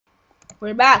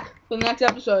We're back for the next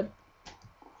episode.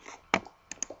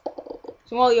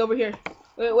 Somali, over here.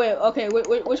 Wait, okay,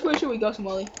 which way should we go,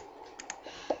 Somali?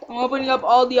 I'm opening up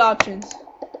all the options.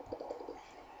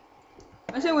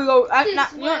 I say we go,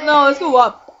 no, let's go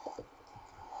up.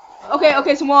 Okay,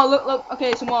 Samal, look,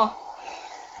 okay, Samal.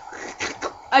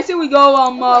 I say we go,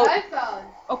 what I found.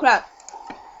 Oh crap.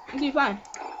 Okay, fine.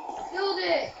 Killed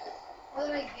it. What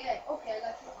did I get? Okay, I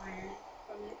got some iron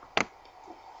from it.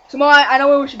 Samal, I know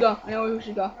where we should go.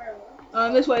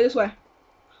 This way.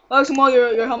 Look, Samal,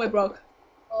 your helmet broke.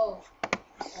 Oh,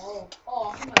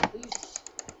 I have my boots.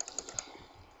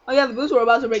 Oh yeah, the boots were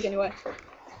about to break anyway.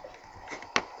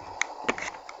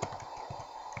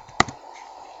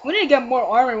 We need to get more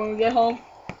armor when we get home.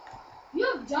 You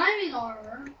have diamond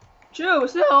armor. True, but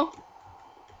still.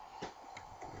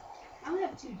 I only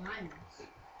have 2 diamonds.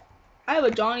 I have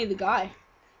a Johnny the guy.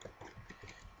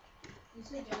 You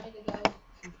said Johnny the guy was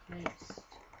replaced.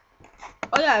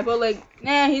 Oh yeah, but like,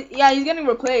 he's getting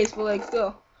replaced, but like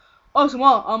still. Oh,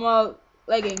 Samal,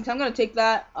 leggings. I'm gonna take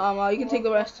that. You can take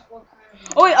the rest. What kind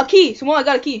of Oh wait, a key. Samal, I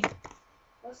got a key.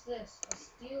 What's this? A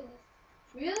steel?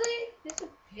 Really? There's a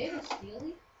pig of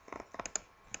steely?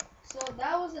 So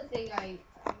that was the thing I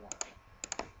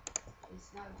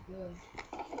it's not good.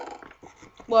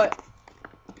 What?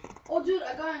 Oh dude,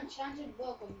 I got an enchanted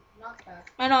book of knockback.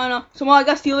 I know. Samal, I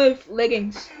got steely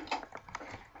leggings.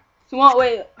 Samal,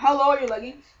 wait, how low are your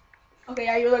leggings? Okay,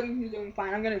 yeah, your leggings is doing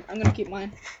fine. I'm gonna keep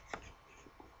mine.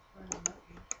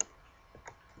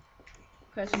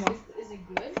 Okay, Samal. Is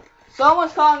it good?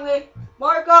 Someone's calling me.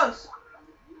 Marcos!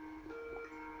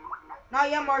 Not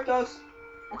yet, Marcos.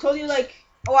 I told you like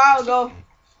a while ago.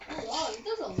 Oh wow, it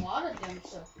does a lot of damage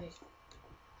to a pig.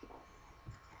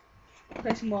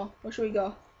 Okay, Samal, where should we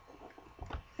go?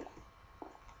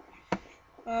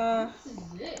 This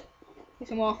is it.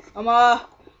 Okay, Samal,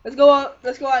 let's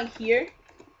go out here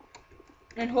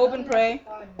and hope and pray.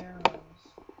 5 arrows.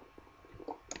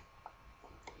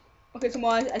 Okay,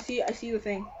 Samal, I see the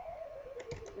thing.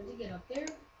 Did you get up there?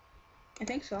 I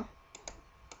think so.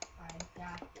 I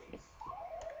got this.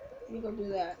 Let me go do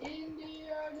that.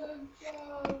 Indiana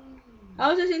Jones.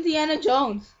 How is this Indiana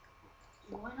Jones?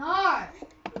 Why not?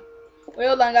 Wait,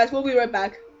 hold on, guys. We'll be right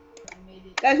back. I made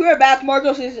it. Guys, we're back.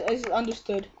 Marcos is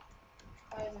understood.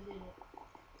 I did it.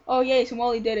 Oh, yay,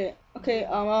 Somali did it. Okay,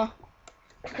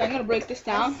 okay, I'm gonna break this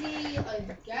down. I see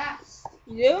a gas.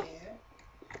 You do? There.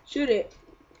 Shoot it.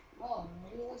 Oh,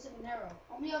 it looks like an arrow.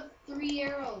 I only have 3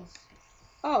 arrows.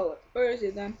 Oh, where is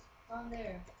it then? Down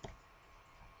there.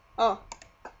 Oh,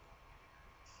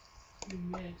 You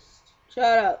missed.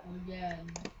 shut up.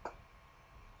 Again.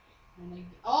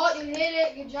 Oh, you hit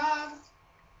it. Good job.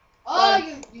 Oh,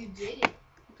 you did it.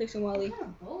 Okay, Somali. What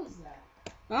kind of bow is that?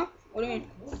 Huh? What do you mean?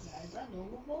 What is that? Is that a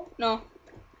normal bow? No.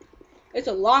 It's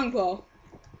a longbow.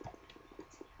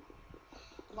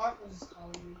 Marcos is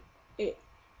calling me.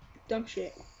 Dumb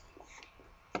shit.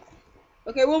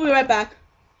 Okay, we'll be right back.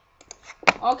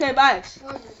 Okay, bye. Oh,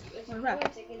 is We're it back.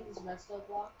 really taking these redstone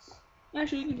blocks? Yeah,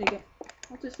 sure, you can take it.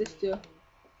 What does this do?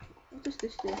 What does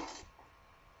this do?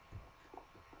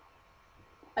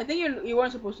 I think you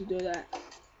weren't supposed to do that.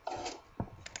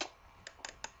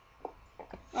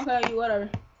 Okay, whatever.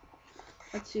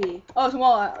 Let's see. Oh,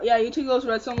 Small. Yeah, you took those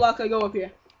redstone blocks. I go up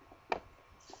here.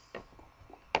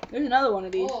 There's another one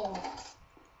of these. Oh,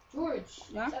 George.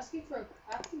 Yeah? It's asking for a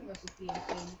crafting recipe, I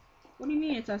think. What do you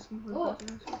mean it's asking for a Oh.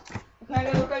 crafting recipe? Okay, I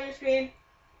gotta look at your screen.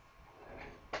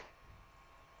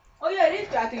 Oh yeah, it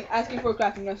is asking for a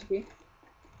crafting recipe.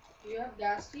 Do you have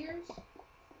gas tiers?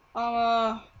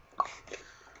 Oh,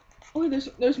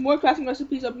 there's more crafting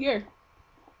recipes up here.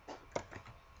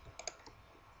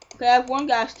 Okay, I have one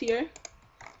gas tier.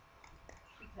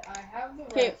 I have the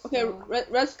Okay, redstone.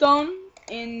 redstone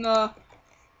in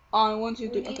on 1, 2,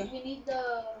 3. Okay. We need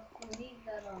that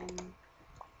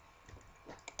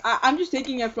I'm just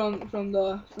taking it from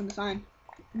the sign.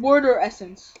 Border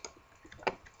essence.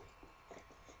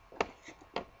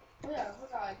 Oh yeah, I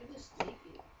forgot. I could just take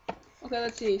it. Okay,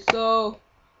 let's see. So,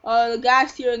 the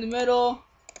gas here in the middle,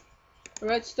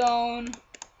 redstone,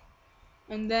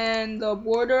 and then the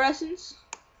border essence,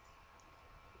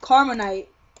 carbonite.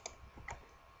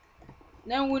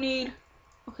 Then we need,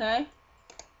 okay,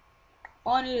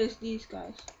 all I need is these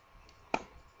guys.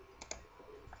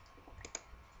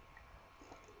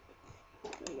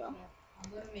 There you go. Yeah, I'm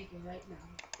gonna make it right now.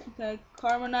 Okay,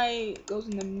 carbonite goes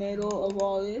in the middle of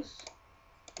all this.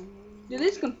 Dude,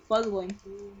 this is confuzzling.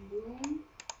 Boom, boom.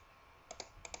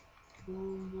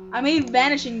 Boom, boom. I made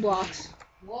vanishing blocks.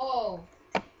 Whoa.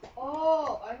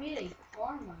 Oh, I made a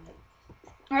carbonite.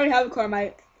 I already have a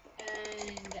carbonite.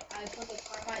 And I put the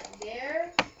carbonite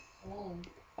there. Boom.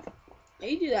 Yeah,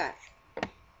 you do that.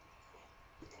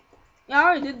 Yeah, I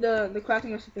already did the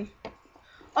crafting recipe.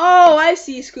 Oh, I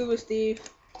see, Scuba Steve.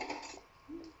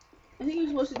 I think you're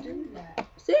supposed to do that.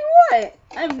 Say what?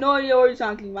 I have no idea what you're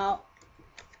talking about.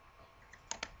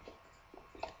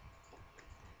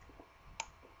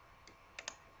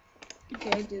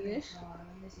 Okay, do this.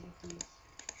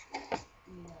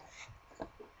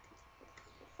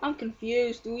 I'm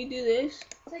confused. Do we do this?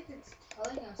 It's like it's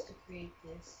telling us to create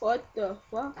this. What the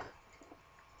fuck?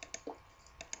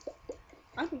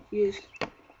 I'm confused.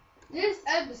 This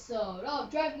episode of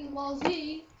Dragon Ball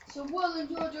Z, Samuel and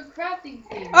George are crafting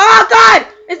things. Oh god!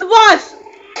 It's the boss!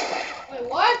 Wait,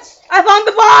 what? I found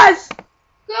the boss!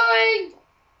 Going!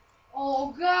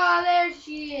 Oh god, there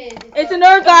she is. It's an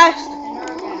Ur-Ghast.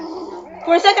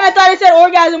 For a second I thought it said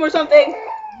orgasm or something.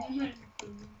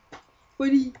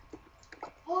 Buddy.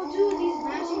 Oh dude, these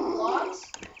matching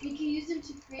blocks, we can use them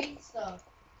to create stuff.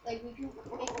 Like we can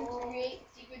make them to create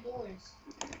secret doors.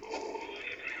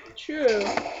 True.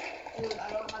 Dude,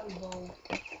 I don't have a bow.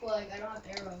 Well, like, I don't have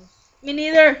arrows. Me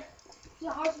neither. Dude,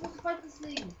 how am I supposed to fight this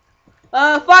thing?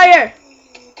 Fire!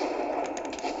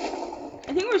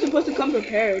 I think we're supposed to come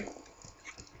prepared.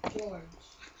 George.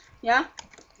 Yeah?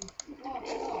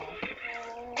 Oh,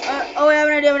 Oh, I have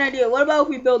an idea. What about if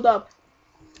we build up?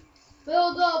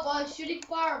 build up by shooting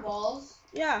fireballs.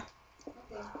 Yeah.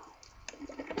 Okay.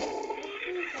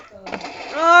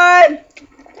 Run!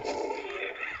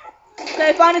 Okay,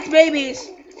 I found its babies.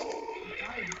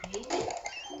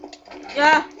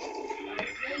 Yeah.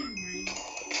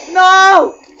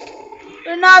 No!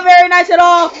 They're not very nice at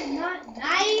all. Not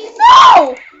nice?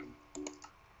 No!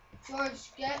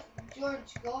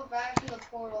 George, go back to the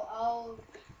portal. I'll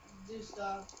do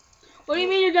stuff. What do you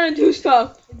mean you're gonna do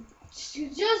stuff?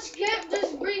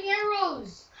 Just bring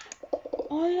arrows.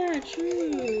 Oh yeah,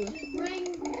 true. Just bring.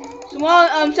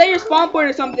 Samuel, set your spawn point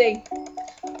or something.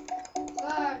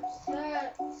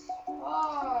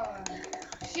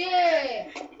 Shit.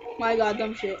 My god,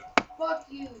 dumb shit. Fuck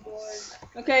you, George.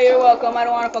 Okay, you're welcome. I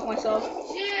don't want to fuck myself.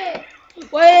 Shit.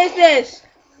 What is this?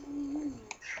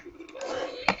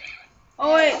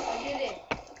 Oh wait. I did it.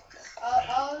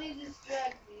 I'll leave this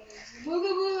distract me.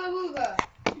 Booga booga booga.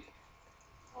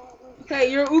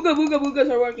 Okay, your ooga booga boogas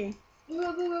are working.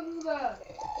 Booga booga booga.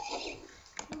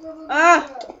 Booga booga Ah.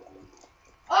 booga.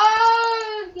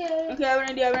 Oh, okay. Okay, I have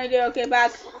an idea. Okay,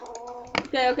 back.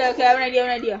 Okay, I have an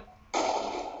idea.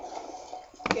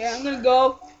 Okay, I'm gonna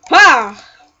go. Ha!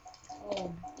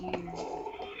 Oh dear.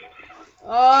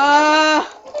 Uh,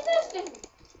 Look at this thing.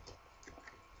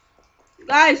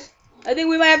 guys, I think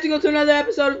we might have to go to another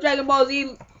episode of Dragon Ball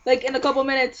Z, like in a couple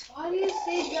minutes. Why do you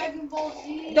say Dragon Ball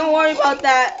Z? Don't worry about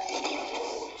that.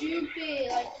 Stupid,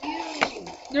 like you.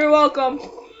 You're welcome.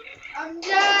 I'm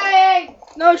dying.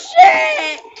 No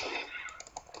shit!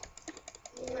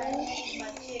 I need my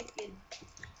chicken.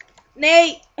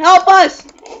 Nate, help us!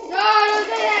 No, don't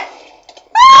say that.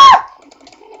 Ah!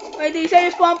 Wait, did you say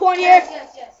your spawn point here?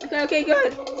 Yes. Okay,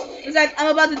 good. It's like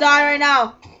I'm about to die right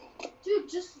now. Dude,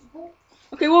 just go.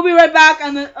 Okay, we'll be right back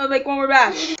on the like when we're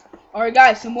back. Alright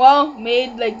guys, Samuel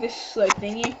made like this like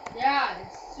thingy. Yeah,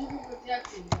 it's super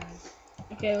protected, guys.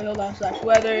 Okay, wait, hold on,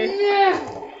 /weather. Yeah.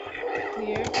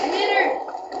 Here. I hit her.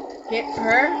 Hit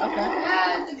her? Okay.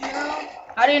 Yeah, it's a girl.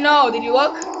 How do you know? Did you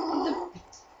look? It's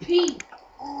a pink.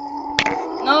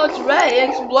 No, it's red.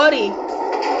 It's bloody. It's a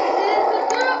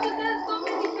girl, but there's so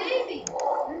many babies.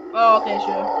 Oh, okay,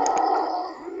 sure.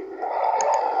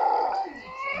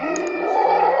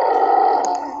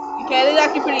 Okay, this is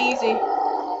actually pretty easy.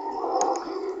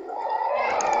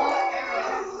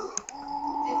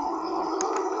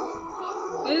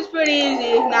 This is pretty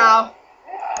easy now.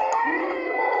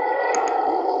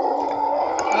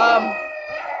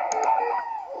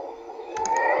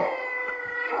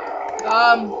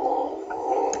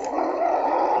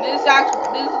 This is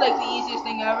like the easiest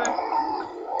thing ever.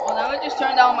 Well, I'm gonna just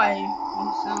turn down my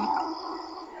sound.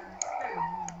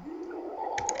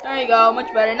 There you go,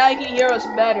 much better. Now you can hear us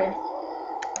better.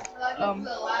 Like in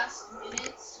the last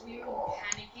minutes, we were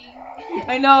panicking.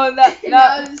 I know that.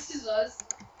 Now this is us.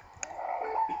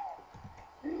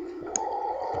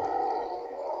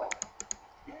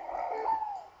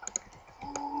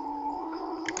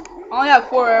 I only have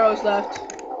 4 arrows left.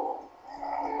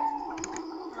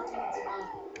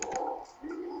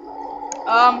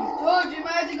 George, you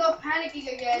might have to go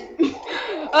panicking again.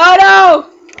 Oh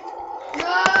no!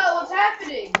 No, what's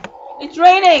happening? It's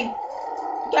raining!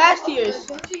 Gas tears.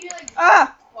 Don't you hear like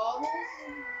Ah! bottles?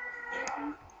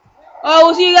 Oh,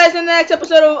 we'll see you guys in the next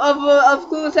episode of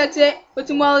Clueless Hexxit with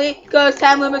Tumali, because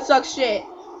time limit sucks shit.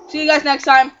 See you guys next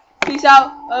time. Peace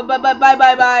out. Bye. Bye.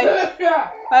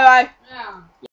 Yeah. Bye. Yeah.